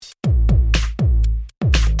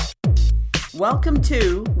Welcome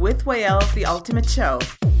to With Wael, the Ultimate Show.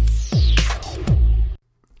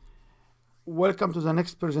 Welcome to the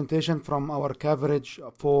next presentation from our coverage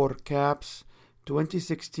for CAPS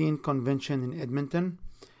 2016 convention in Edmonton.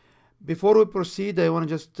 Before we proceed, I want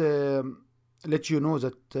to just let you know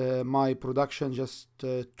that my production just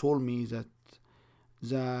told me that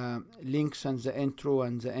the links and the intro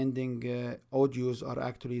and the ending audios are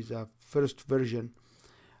actually the first version,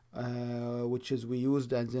 which is we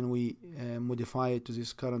used, and then we modify it to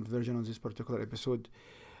this current version on this particular episode.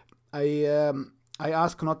 I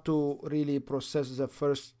ask not to really process the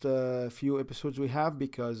first few episodes we have,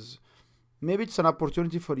 because maybe it's an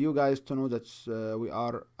opportunity for you guys to know that we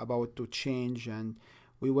are about to change, and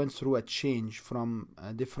we went through a change from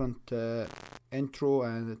a different intro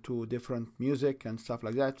and to different music and stuff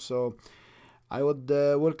like that. So I would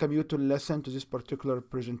welcome you to listen to this particular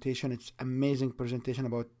presentation. It's amazing presentation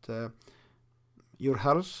about your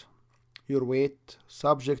health, your weight,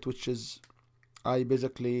 subject which is I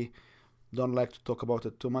basically don't like to talk about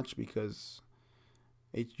it too much, because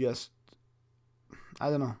it just, I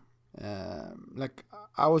don't know, like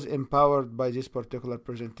I was empowered by this particular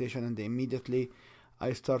presentation, and immediately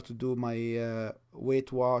I start to do my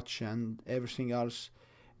weight watch and everything else.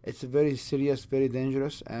 It's very serious, very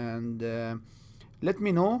dangerous, and let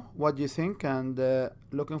me know what you think, and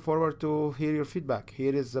looking forward to hear your feedback.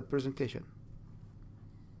 Here is the presentation.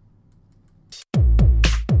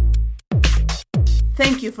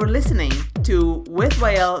 Thank you for listening to With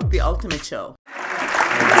Wael, the Ultimate Show.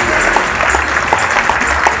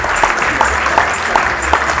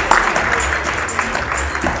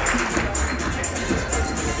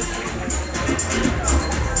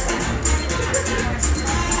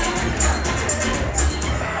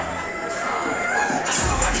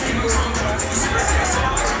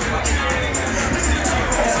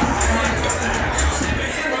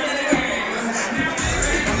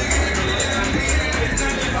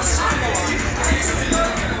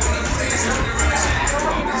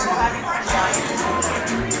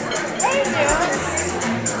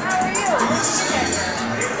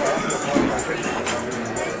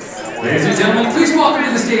 Ladies and gentlemen, please welcome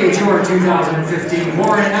to the stage your 2015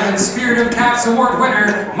 Warren Evans Spirit of CAPS Award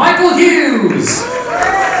winner, Michael Hughes.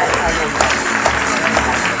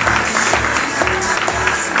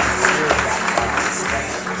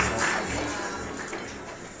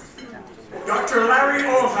 Dr. Larry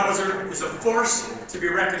Olhauser is a force to be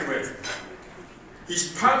reckoned with.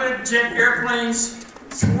 He's piloted jet airplanes,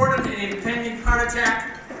 thwarted an impending heart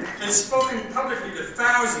attack, and spoken publicly to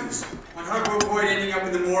thousands on how to avoid ending up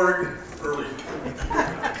in the morgue early.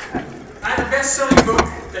 I have a best-selling book,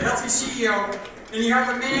 The Healthy CEO, and you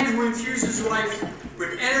have a man who infuses life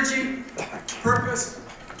with energy, purpose,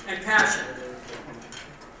 and passion.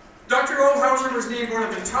 Dr. Olhauser was named one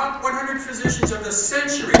of the top 100 physicians of the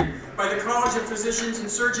century by the College of Physicians and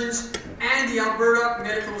Surgeons and the Alberta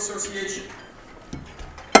Medical Association.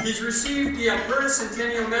 He's received the Alberta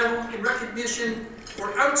Centennial Medal in recognition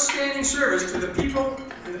for outstanding service to the people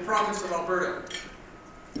and the province of Alberta.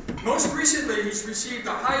 Most recently, he's received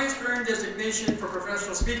the highest earned designation for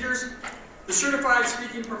professional speakers, the Certified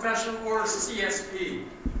Speaking Professional, or CSP.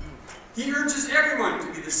 He urges everyone to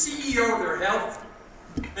be the CEO of their health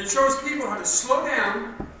and shows people how to slow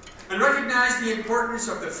down and recognize the importance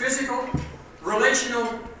of the physical,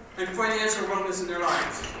 relational, and financial wellness in their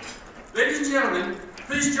lives. Ladies and gentlemen,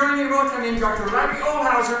 please join me in welcoming Dr. Larry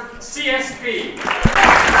Olhauser, CSP.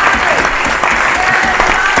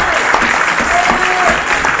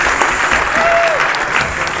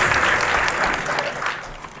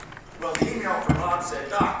 Well, the email from Rob said,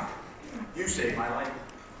 "Doc, you saved my life."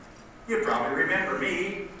 You probably remember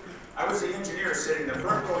me. I was the engineer sitting in the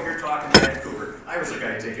front row here talking to Vancouver. I was the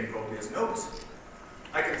guy taking copious notes.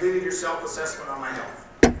 I completed your self-assessment on my health.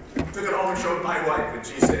 Took it home and showed my wife, and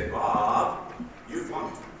she said, "Bob, you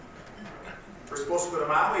flunked. We're supposed to go to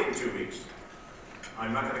Maui in 2 weeks.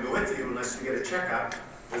 I'm not going to go with you unless you get a checkup,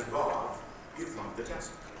 because Bob, you flunked the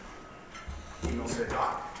test." Email said,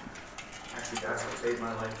 "Doc, actually that's what saved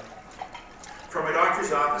my life." From my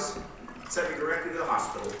doctor's office, sent me directly to the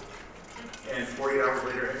hospital, and 48 hours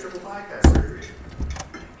later had triple bypass surgery.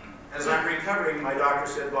 As I'm recovering, my doctor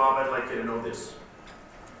said, "Bob, I'd like you to know this.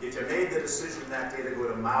 If you made the decision that day to go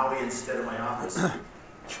to Maui instead of my office,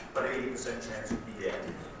 but an 80% chance you'd be dead."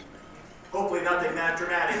 Hopefully nothing that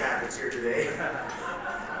dramatic happens here today.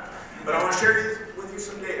 But I want to share with you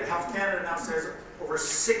some data. Health Canada now says over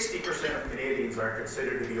 60% of Canadians are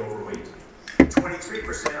considered to be overweight.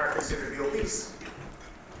 23% are considered to be obese.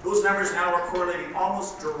 Those numbers now are correlating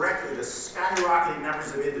almost directly to skyrocketing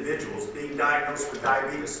numbers of individuals being diagnosed with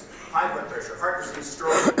diabetes, high blood pressure, heart disease,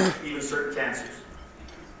 stroke, even certain cancers.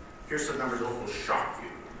 Here's some numbers that will shock you.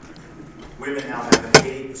 Women now have an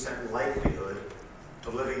 80% likelihood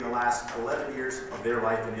of living the last 11 years of their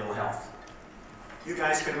life in ill health. You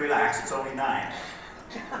guys can relax, it's only 9.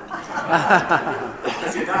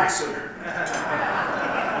 Because you die sooner.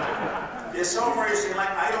 Yeah, so far you say,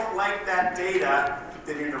 I don't like that data,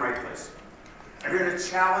 then you're in the right place. I'm here to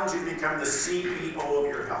challenge you to become the CEO of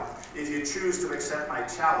your health. If you choose to accept my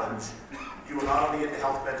challenge, you will not only get the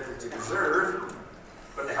health benefits you deserve,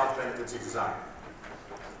 but the health benefits you desire.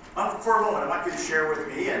 For a moment, I want you to share with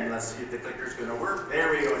me, and let's see if the clicker's going to work.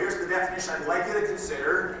 There we go. Here's the definition I'd like you to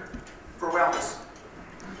consider for wellness.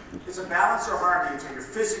 It's a balance or harmony between your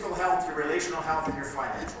physical health, your relational health, and your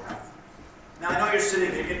financial health. Now, I know you're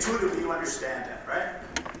sitting there, intuitively you understand that, right?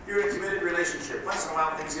 You're in a committed relationship. Once in a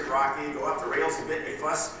while, things get rocky, you go off the rails a bit, you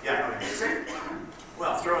fuss. Yeah, I know you're sick.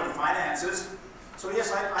 Well, throw in the finances. So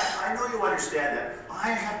yes, I know you understand that. I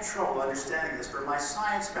have trouble understanding this from my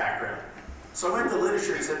science background. So I went to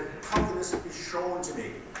literature and said, how can this be shown to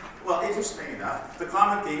me? Well, interesting enough, the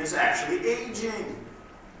common theme is actually aging.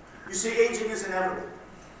 You see, aging is inevitable.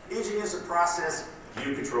 Aging is a process,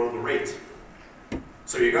 you control the rate.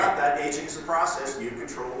 So you got that, aging is a process, you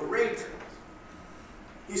control the rate.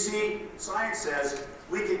 You see, science says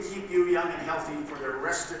we can keep you young and healthy for the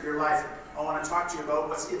rest of your life. I want to talk to you about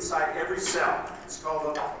what's inside every cell. It's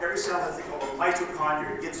called, every cell has a thing called a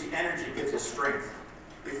mitochondria. It gives you energy, it gives you strength.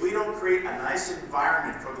 If we don't create a nice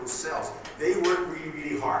environment for those cells, they work really,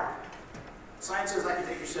 really hard. Science says I can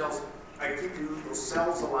take your cells, I can keep those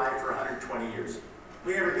cells alive for 120 years.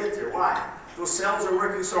 We never get there. Why? Those cells are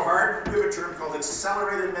working so hard, we have a term called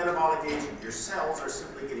accelerated metabolic aging. Your cells are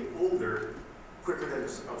simply getting older quicker than they're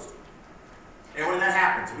supposed to. And when that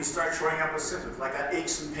happens, we start showing up with symptoms like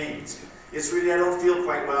aches and pains. It's really, I don't feel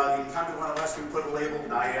quite well. You come to one of us, we put a label,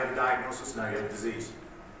 now you have a diagnosis, now you have a disease.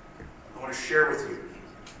 I want to share with you.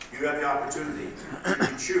 You have the opportunity,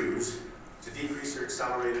 if you choose, to decrease your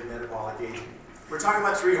accelerated metabolic aging. We're talking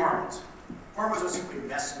about 3 hormones. Hormones are simply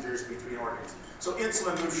messengers between organs. So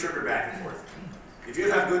insulin moves sugar back and forth. If you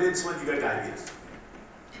have good insulin, you got diabetes.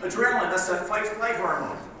 Adrenaline, that's that fight-flight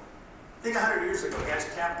hormone. Think 100 years ago, guys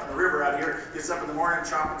camped on the river out here, gets up in the morning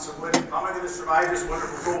chopping some wood. How am I going to survive this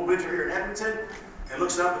wonderful cold winter here in Edmonton? And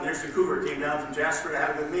looks up and there's the cougar, came down from Jasper to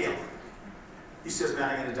have a good meal. He says, man,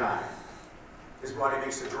 I'm going to die. His body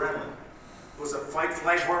makes adrenaline. It was a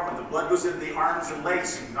fight-flight hormone. The blood goes into the arms and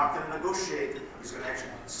legs. He's not going to negotiate. He's going to actually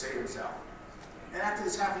save himself. And after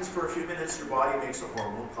this happens for a few minutes, your body makes a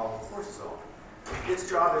hormone called cortisol. Its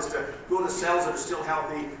job is to go to cells that are still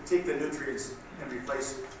healthy, take the nutrients, and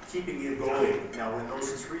replace, keeping you going. Now, when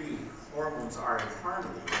those 3 hormones are in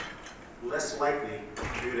harmony, less likely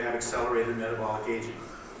for you to have accelerated metabolic aging.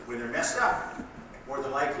 When they're messed up, more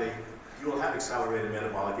than likely, you will have accelerated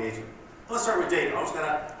metabolic aging. Let's start with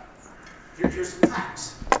data. Here's some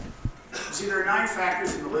facts. You see, there are 9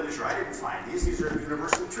 factors in the literature. I didn't find these. These are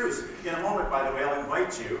universal truths. In a moment, by the way, I'll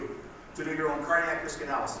invite you to do your own cardiac risk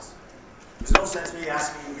analysis. There's no sense me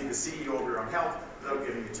asking you to be the CEO of your own health without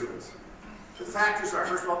giving you tools. The factors are,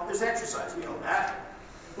 first of all, there's exercise. We know that.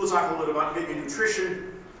 We'll talk a little bit about maybe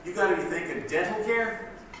nutrition. You've got to be thinking dental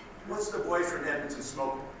care. What's the boy from Edmonton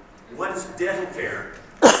smoking? What is dental care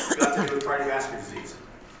got to do with cardiovascular disease?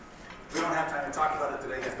 We don't have time to talk about it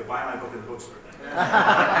today. You have to buy my book in the bookstore.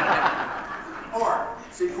 Or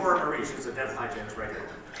see Cora Marie, she's a dental hygienist right here.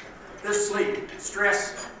 There's sleep,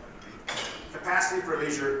 stress, capacity for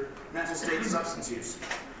leisure, mental state, substance use.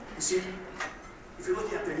 You see, if you're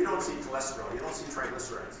looking up there, you don't see cholesterol, you don't see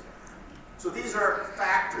triglycerides. So these are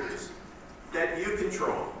factors that you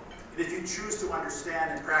control. And if you choose to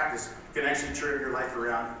understand and practice, you can actually turn your life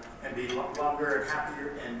around and be longer and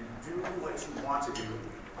happier and do what you want to do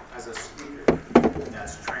as a speaker. And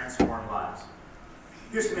that's transform lives.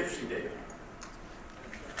 Here's some interesting data.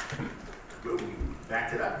 Ooh,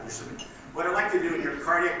 backed it up. What I'd like to do in your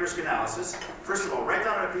cardiac risk analysis, first of all, write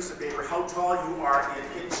down on a piece of paper how tall you are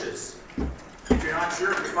in inches. If you're not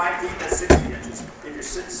sure, if you're 5 feet, that's 60 inches. If you're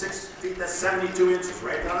 6 feet, that's 72 inches.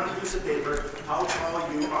 Write down on a piece of paper how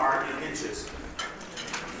tall you are in inches.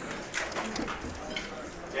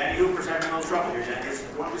 Danny Hooper's having a little trouble here. Danny, do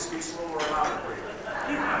you want me to speak slower or louder for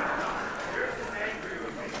you?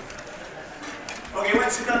 Okay,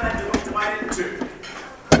 once you've done that, divide it in 2.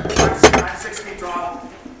 I'm 6 feet tall,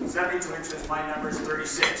 72 inches, my number is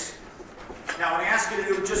 36. Now, when I ask you to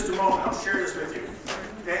do just a moment, I'll share this with you.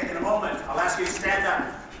 Okay, in a moment, I'll ask you to stand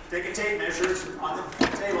up. Take a tape measure on the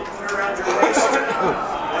table, put it around your waist.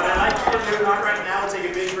 What I'd like you to do, not right now,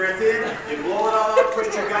 take a big breath in, you blow it all out,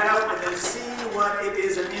 push your gut out, and then see what it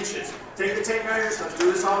is in inches. Take the tape measures, let's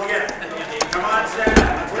do this all together. Come on, stand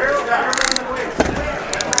up. Where's that?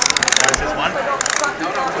 Just one?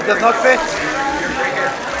 It does not fit.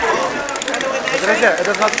 Patricia, it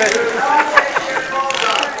does not fit.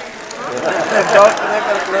 Don't make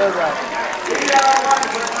it close up.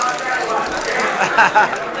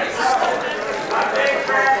 Big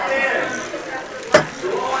breath in.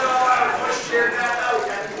 Blow it all out, push your gut out.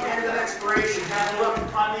 At the end of expiration, have a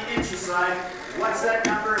look on the inchy side. What's that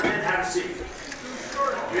number? And then have a seat.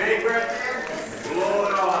 Big breath in, blow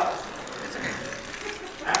it all out.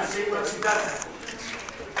 Have a seat once you've done it.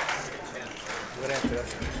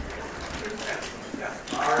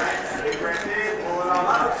 All right, big breath in, blow it all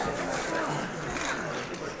out.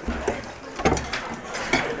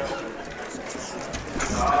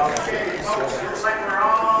 Okay, folks, looks like we're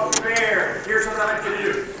all there. Here's what I'd like you to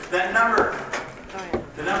do. That number,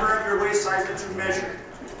 the number of your waist size that you measure.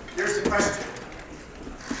 Here's the question.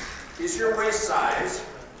 Is your waist size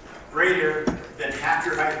greater than half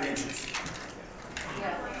your height in inches?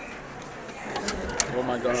 Oh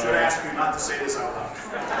my God. I should ask you not to say this out loud.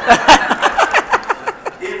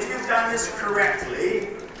 If you've done this correctly,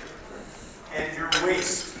 and your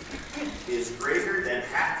waist is greater than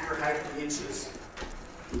half your height in inches,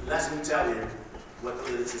 let me tell you what the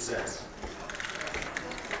literature says.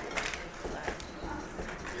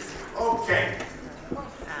 Okay.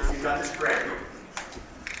 If you've done this correctly,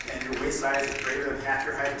 and your waist size is greater than half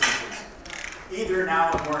your height in inches, either now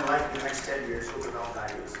or more than likely the next 10 years you'll develop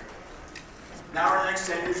diabetes. Now or the next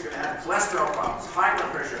 10 years you're going to have cholesterol problems, high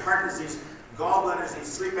blood pressure, heart disease, gallbladder disease,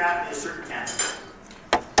 sleep apnea, certain cancer.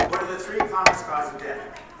 What are the three commonest causes of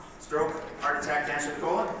death? Stroke, heart attack, cancer of the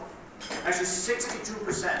colon? Actually,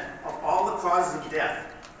 62% of all the causes of death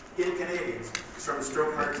in Canadians is from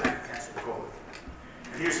stroke, heart attack, and cancer of the colon.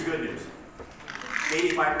 And here's the good news.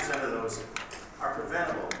 85% of those are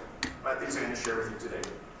preventable by things I'm going to share with you today.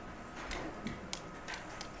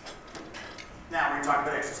 Now, we're going to talk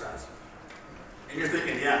about exercise. And you're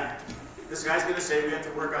thinking, yeah, this guy's going to say we have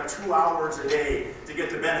to work out 2 hours a day to get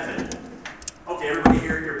the benefit. Okay, everybody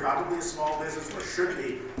here, you're probably a small business, or should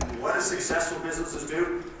be. What do successful businesses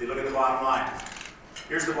do? They look at the bottom line.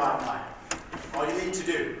 Here's the bottom line. All you need to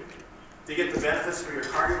do to get the benefits for your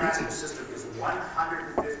cardiovascular system is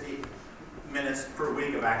 150 minutes per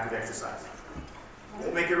week of active exercise.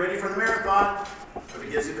 Won't make you ready for the marathon, but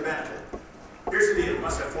it gives you the benefit. Here's the deal. You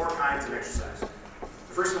must have 4 kinds of exercise.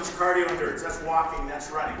 The first one's cardio endurance. That's walking,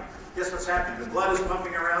 that's running. Guess what's happening? The blood is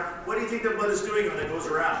pumping around. What do you think the blood is doing when it goes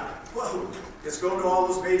around? Whoa! It's going to all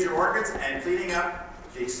those major organs and cleaning up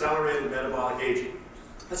the accelerated metabolic aging.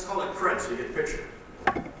 Let's call it CRUD, so you get the picture.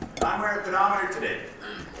 I'm wearing a pedometer today.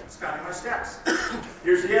 It's counting my steps.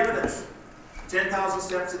 Here's the evidence. 10,000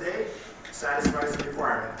 steps a day satisfies the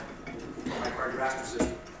requirement of my cardiovascular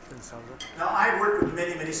system. Now, I've worked with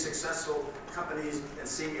many, many successful companies and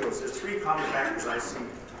CEOs. There's 3 common factors I see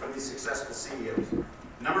from these successful CEOs.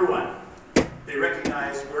 Number 1, they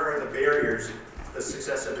recognize where are the barriers to the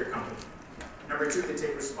success of their company. Number 2, they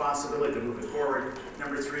take responsibility to move it forward.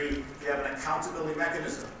 Number 3, they have an accountability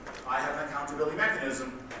mechanism. I have an accountability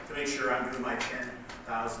mechanism to make sure I'm doing my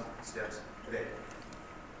 10,000 steps a day.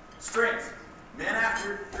 Strength. Men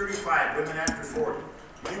after 35, women after 40.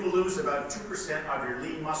 You will lose about 2% of your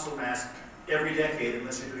lean muscle mass every decade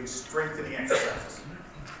unless you're doing strengthening exercises.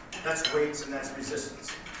 That's weights and that's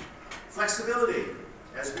resistance. Flexibility.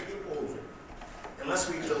 As we get older, unless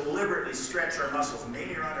we deliberately stretch our muscles,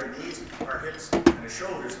 mainly around our knees, our hips, and our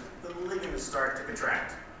shoulders, the ligaments start to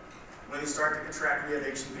contract. When they start to contract, we have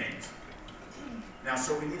aches and pains. Now,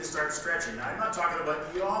 so we need to start stretching. Now, I'm not talking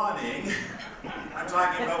about yawning. I'm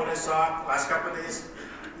talking about what I saw last couple of days.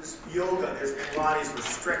 There's yoga, there's Pilates, we're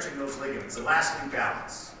stretching those ligaments, elastic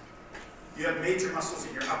balance. You have major muscles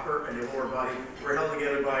in your upper and your lower body. We're held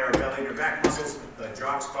together by our belly and your back muscles. The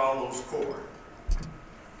jocks call those core.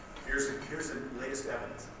 Here's the latest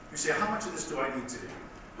evidence. You say, how much of this do I need to do?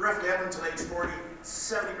 Roughly up until age 40,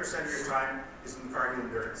 70% of your time is in cardio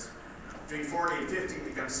endurance. Between 40 and 50, it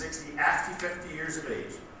becomes 60. After 50 years of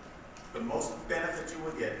age, the most benefit you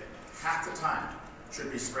will get, half the time, should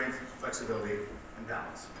be strength, flexibility, and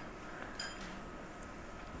balance.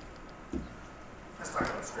 Let's talk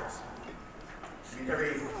about stress. I mean,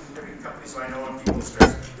 every company so I know and people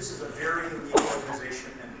stress. This is a very unique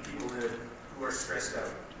organization and people in it who are stressed out.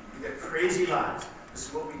 We get crazy lives. This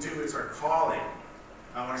is what we do. It's our calling.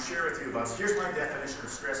 I want to share with you about. Here's my definition of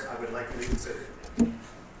stress I would like you to consider.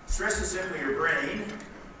 Stress is simply your brain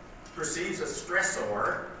perceives a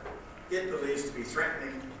stressor it believes to be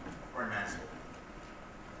threatening or unmanageable.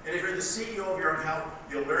 And if you're the CEO of your own health,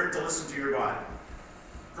 you'll learn to listen to your body.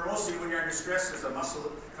 For most of you, when you're under stress, there's a muscle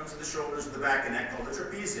that comes to the shoulders of the back and neck called the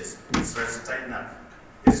trapezius. It starts to tighten up.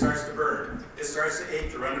 It starts to burn. It starts to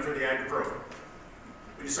ache. You're running for the ibuprofen.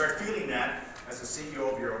 When you start feeling that, as the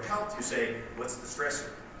CEO of your own health, you say, what's the stressor?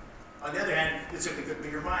 On the other hand, it simply could be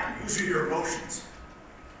your mind, usually your emotions.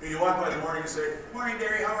 You walk by in the morning and say, morning,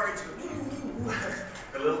 Derry, how are you?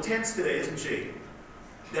 A little tense today, isn't she?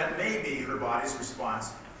 That may be her body's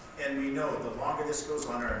response. And we know the longer this goes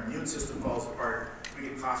on, our immune system falls apart, we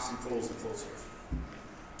get coughs and colds and cold sores.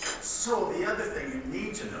 So the other thing you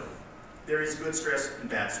need to know, there is good stress and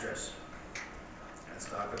bad stress. Let's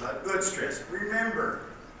talk about good stress. Remember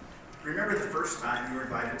the first time you were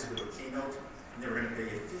invited to do a keynote and they were going to pay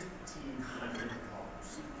you $1,500.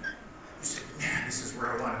 You said, man, this is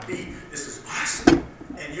where I want to be. This is awesome.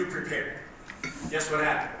 And you prepared. Guess what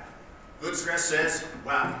happened? Good stress says,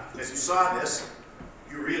 wow, as you saw this,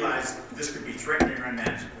 you realized this could be threatening or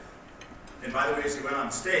unmanageable. And by the way, as you went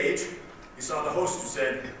on stage, you saw the host who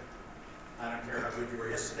said, I don't care how good you were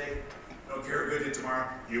yesterday, I don't care how good you are tomorrow,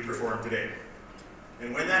 you perform today.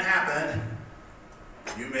 And when that happened,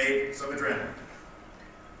 you made some adrenaline.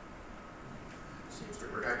 Seems to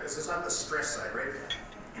work. This is on the stress side, right?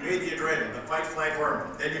 You made the adrenaline, the fight-flight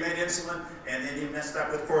hormone. Then you made insulin, and then you messed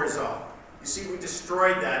up with cortisol. You see, we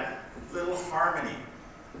destroyed that little harmony.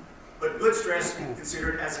 But good stress, consider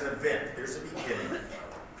it as an event. There's a beginning.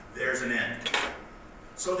 There's an end.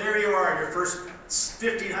 So there you are in your first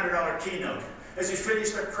 $1,500 keynote. As you finish,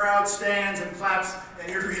 the crowd stands and claps,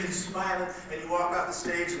 and you're really smiling, and you walk off the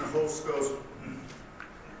stage, and the host goes,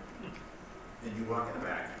 Then you walk in the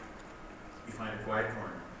back. You find a quiet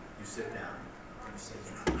corner. You sit down, and you say,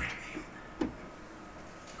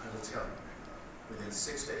 I will tell you, within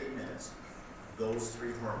 6 to 8 minutes, those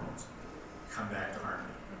 3 hormones come back to harmony.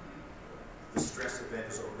 The stress event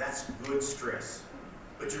is over. That's good stress.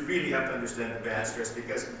 But you really have to understand the bad stress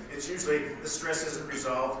because it's usually the stress isn't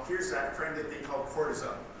resolved. Here's that friendly thing called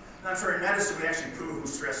cortisol. Now, I'm sorry, in medicine we actually poo-hoo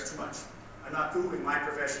stress too much. I'm not poo-hooing my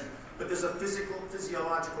profession, but there's a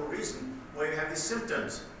physiological reason why you have these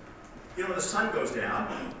symptoms. You know, when the sun goes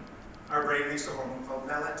down, our brain makes a hormone called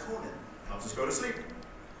melatonin. Helps us go to sleep.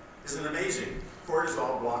 Isn't it amazing?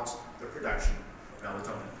 Cortisol blocks the production of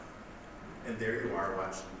melatonin. And there you are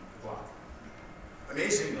watching the clock.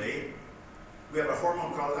 Amazingly, we have a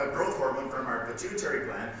hormone called a growth hormone from our pituitary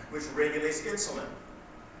gland, which regulates insulin.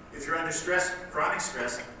 If you're under stress, chronic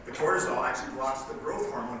stress, the cortisol actually blocks the growth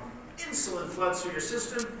hormone. Insulin floods through your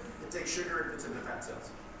system, it takes sugar and puts it in the fat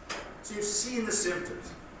cells. So you've seen the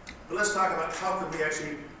symptoms. But let's talk about how can we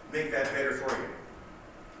actually make that better for you.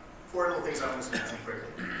 4 little things I want to mention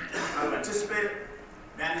quickly. How to anticipate it,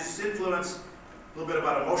 manage its influence, a little bit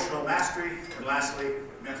about emotional mastery, and lastly,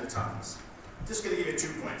 mental toughness. Just going to give you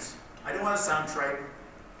 2 points. I don't want to sound trite.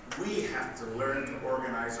 We have to learn to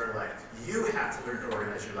organize our life. You have to learn to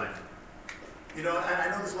organize your life. You know, and I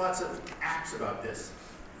know there's lots of apps about this.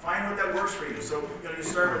 Find what that works for you. So, you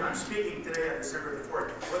start with, I'm speaking today on December the 4th.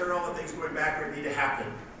 What are all the things going backward need to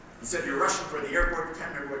happen? Instead you're rushing for the airport, you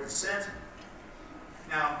can't remember what you said.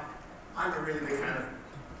 Now, I'm a really big fan of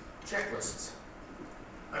checklists.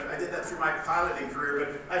 I did that through my piloting career,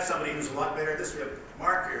 but I have somebody who's a lot better at this. We have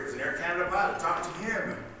Mark here, who's an Air Canada pilot. Talk to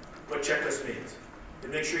him what checklist means.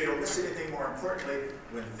 And make sure you don't miss anything. More importantly,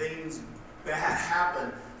 when things bad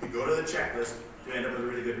happen, you go to the checklist to end up with a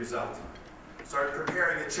really good result. Start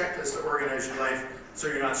preparing a checklist to organize your life so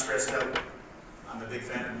you're not stressed out. I'm a big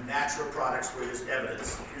fan of natural products where there's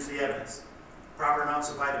evidence. Here's the evidence. Proper amounts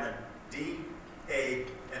of vitamin D, A,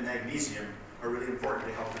 and magnesium are really important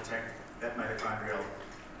to help protect that mitochondrial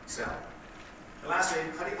cell. And lastly,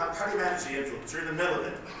 how do you manage the influence? You're in the middle of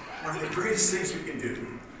it. One of the greatest things you can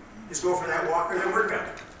do is go for that walk or that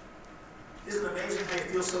workout. Isn't it amazing how you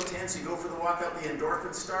feel so tense? You go for the walk out, the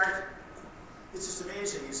endorphins start. It's just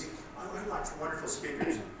amazing. You see, I watch wonderful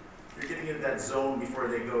speakers. They're getting into that zone before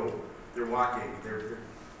they go. They're walking. They're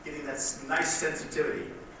getting that nice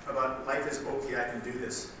sensitivity about life is okay, I can do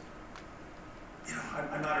this. You know,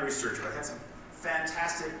 I'm not a researcher. I had some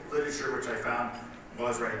fantastic literature which I found while I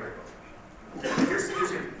was writing my book. Here's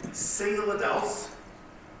single adults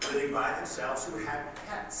living by themselves who had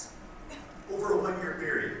pets over a 1-year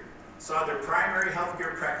period saw their primary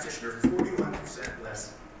healthcare practitioner 41%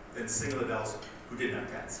 less than single adults who didn't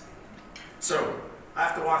have pets. So I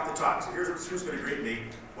have to walk the talk. So here's who's going to greet me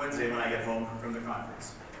Wednesday when I get home from the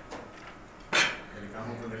conference. When you come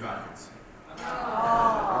home from the conference.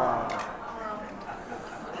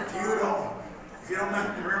 If If you don't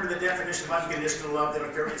remember the definition of unconditional love, they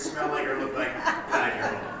don't care what you smell like or look like, glad you're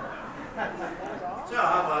home. So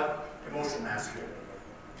how about emotional mastery?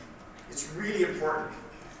 It's really important.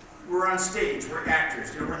 We're on stage, we're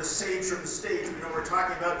actors, we're the sage from the stage. We know what we're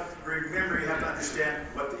talking about. Remember, you have to understand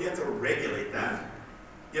you have to regulate that.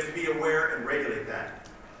 You have to be aware and regulate that.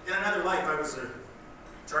 In another life, I was in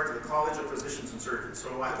charge of the College of Physicians and Surgeons,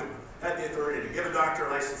 so I had the authority to give a doctor a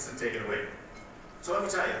license and take it away. So let me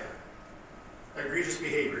tell you, egregious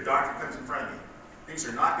behavior, doctor comes in front of me. Things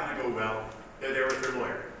are not going to go well. They're there with their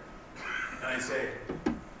lawyer. And I say,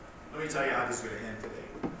 let me tell you how this is going to end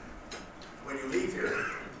today. When you leave here,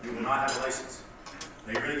 you will not have a license.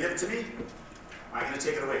 Now you're going to give it to me, I'm going to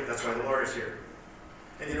take it away. That's why the lawyer's here.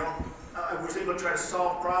 And I was able to try to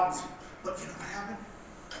solve problems. Look, you know what happened?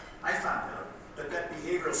 I found out that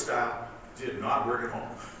behavioral style did not work at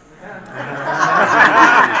home.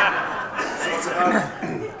 So it's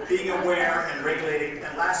about being aware and regulating,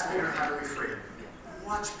 and lastly, learn how to refrain.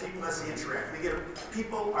 Watch people as they interact.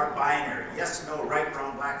 People are binary. Yes, no, right,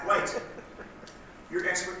 wrong, black, white. You're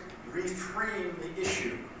expert. Reframe the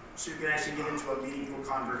issue so you can actually get into a meaningful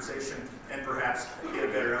conversation and perhaps get a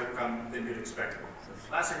better outcome than you'd expect.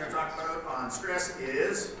 Last thing I'm going to talk about on stress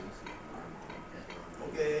is,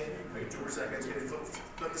 okay, wait 2 more seconds, get it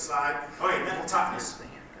flip the slide. Okay, mental toughness.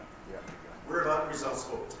 We're about results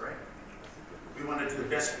focused, right? We want to do the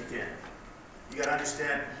best we can. You got to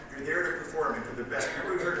understand, you're there to perform and do the best.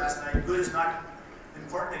 Remember we heard last night, good is not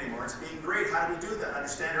important anymore. It's being great. How do we do that?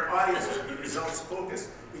 Understand our audiences, be results focused.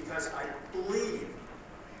 Because I believe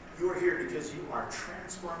you are here because you are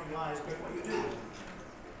transforming lives by what you do.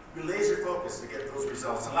 You're laser focused to get those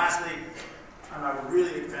results. And lastly, I'm a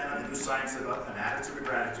really big fan of the new science about an attitude of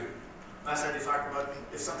gratitude. Last night they talked about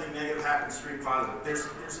if something negative happens, stream positive. There's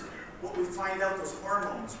what we find out, those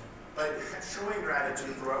hormones, by showing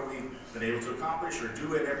gratitude for what we've been able to accomplish or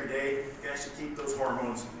do it every day, you can actually keep those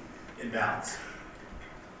hormones in balance.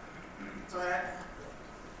 So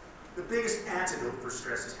the biggest antidote for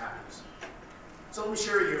stress is happiness. So let me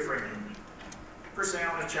share with you a framing. First thing I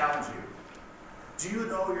want to challenge you. Do you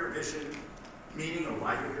know your vision, meaning, or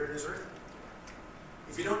why you're here on this earth?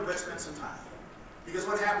 If you don't, let's spend some time. Because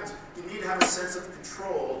what happens, you need to have a sense of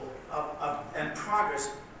control and progress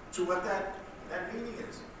to what that meaning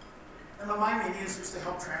is. And my meaning is just to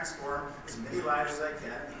help transform as many lives as I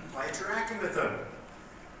can by interacting with them.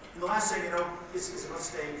 And the last thing, is about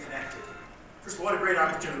staying connected. First of all, what a great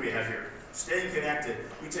opportunity we have here. Staying connected.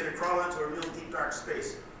 We tend to crawl into a real deep, dark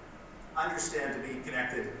space. Understand to be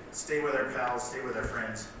connected. Stay with our pals. Stay with our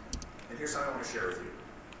friends. And here's something I want to share with you.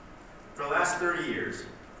 For the last 30 years,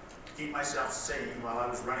 to keep myself sane while I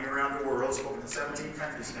was running around the world, spoken in 17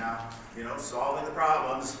 countries now, solving the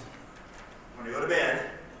problems, when I go to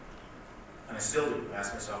bed, and I still do,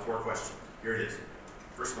 ask myself 4 questions. Here it is.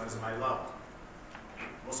 First one is, am I loved?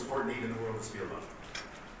 Most important need in the world is feel loved.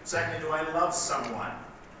 Secondly, do I love someone?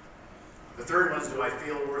 The third one is, do I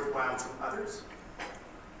feel worthwhile to others?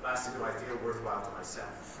 Lastly, do I feel worthwhile to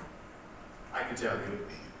myself? I can tell you,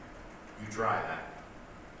 you try that.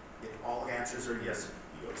 If all answers are yes,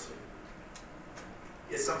 you go to sleep.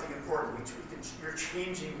 It's something important. You're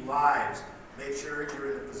changing lives. Make sure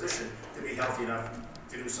you're in a position to be healthy enough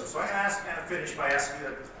to do so. So I'm going to finish by asking you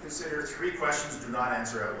to consider 3 questions do not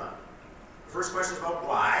answer out loud. The first question is about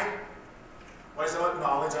why. Why is it about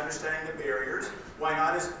knowledge, understanding the barriers? Why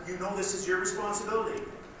not is, this is your responsibility.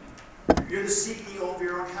 You're the CEO of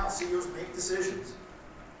your own health. CEOs make decisions.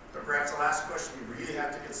 But perhaps the last question you really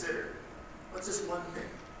have to consider. What's just one thing?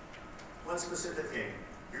 One specific thing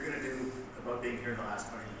you're going to do about being here in the last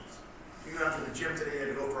 20 minutes. You go down to the gym today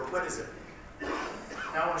and go for what is it?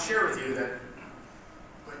 Now I want to share with you that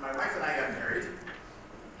when my wife and I got married,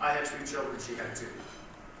 I had 3 children, she had 2.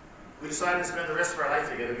 We decided to spend the rest of our life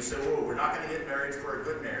together. We said, whoa, we're not going to get married for a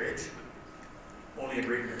good marriage, only a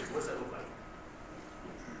great marriage. What does that look like?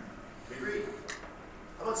 We agreed.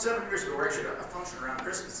 About 7 years ago, we actually had a function around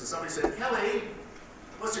Christmas, and somebody said, Kelly,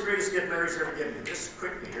 what's the greatest gift Larry's ever given you? Just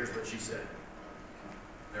quickly, here's what she said.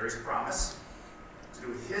 Larry's promise to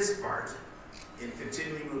do his part in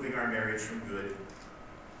continually moving our marriage from good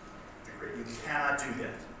to great. You cannot do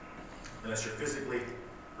that unless you're physically,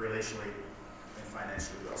 relationally, and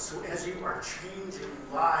financially well. So as you are changing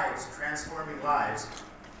lives, transforming lives,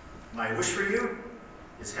 my wish for you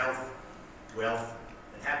is health, wealth,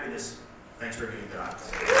 and happiness. Thanks for being with us.